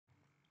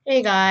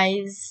Hey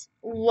guys,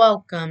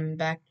 welcome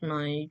back to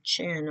my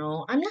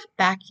channel. I'm not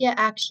back yet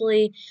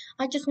actually.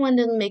 I just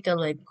wanted to make a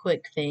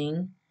quick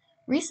thing.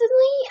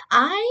 Recently,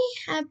 I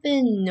have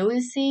been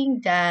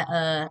noticing that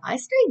I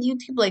started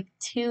YouTube like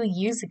 2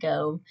 years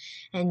ago,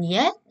 and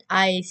yet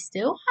I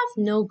still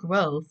have no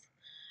growth.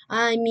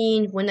 I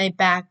mean, when I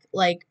back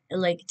like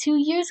 2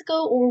 years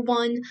ago or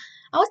one,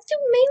 I was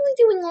mainly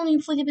doing only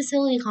Fleet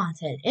Facility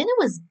content, and it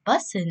was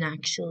bussin'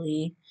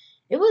 actually.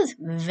 It was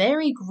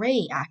very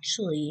great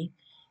actually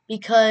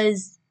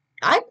because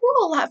I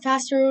grew a lot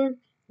faster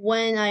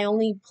when I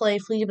only play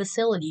Fleet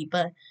Facility,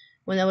 but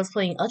when I was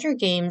playing other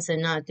games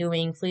and not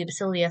doing Fleet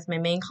Facility as my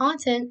main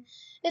content,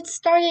 it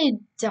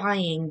started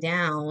dying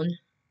down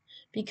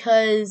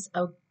because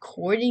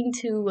according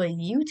to a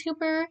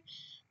YouTuber,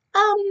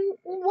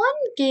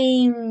 one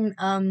game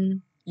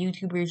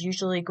YouTubers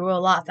usually grow a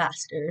lot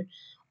faster.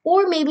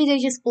 Or maybe they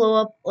just blow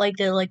up like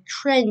the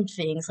trend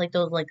things, like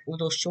those like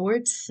little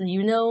shorts,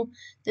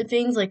 the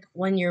things like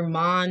when your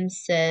mom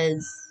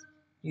says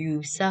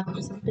you suck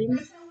or something.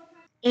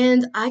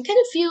 And I kind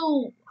of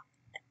feel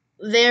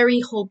very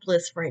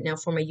hopeless right now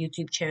for my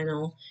YouTube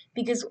channel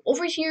because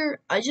over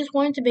here I just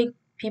wanted to make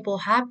people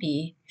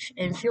happy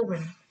and feel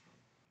good.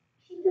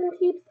 I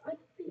think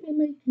I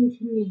might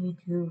continue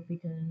YouTube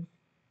because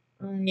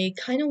I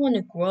kind of want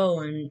to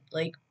grow and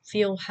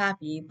feel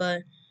happy,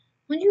 but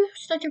when you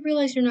start to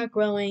realize you're not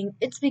growing,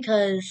 it's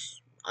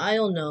because I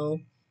don't know,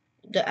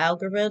 the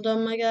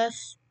algorithm, I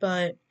guess,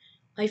 but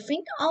I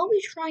think I'll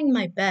be trying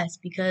my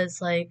best because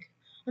I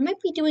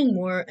might be doing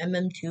more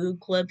MM2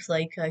 clips,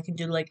 like I can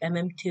do like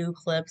MM2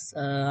 clips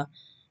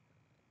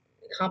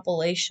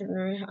compilation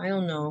or I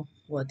don't know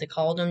what they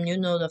call them,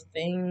 the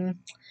thing.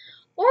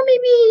 Or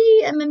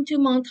maybe MM2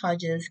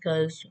 montages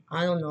cuz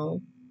I don't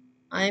know.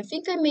 I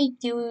think I might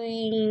be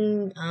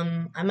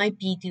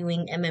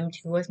doing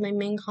MM2 as my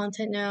main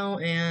content now,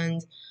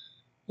 and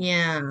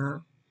yeah,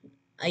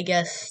 I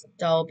guess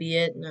that'll be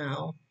it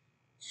now.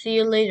 See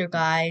you later,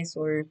 guys,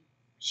 or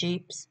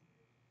sheeps.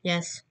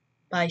 Yes,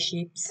 bye,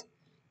 sheeps.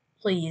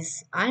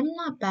 Please, I'm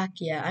not back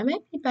yet. I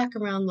might be back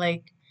around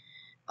like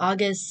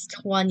August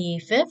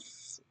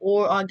 25th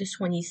or August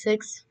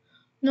 26th.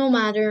 No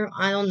matter,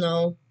 I don't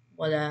know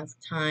what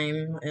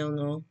time, I don't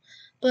know.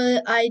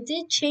 But I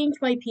did change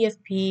my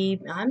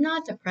PFP. I'm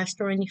not depressed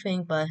or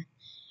anything, but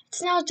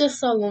it's now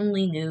just a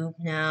lonely noob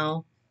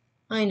now.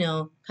 I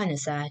know, kinda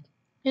sad.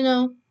 You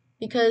know,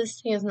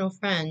 because he has no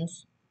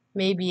friends.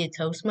 Maybe a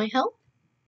toast might help?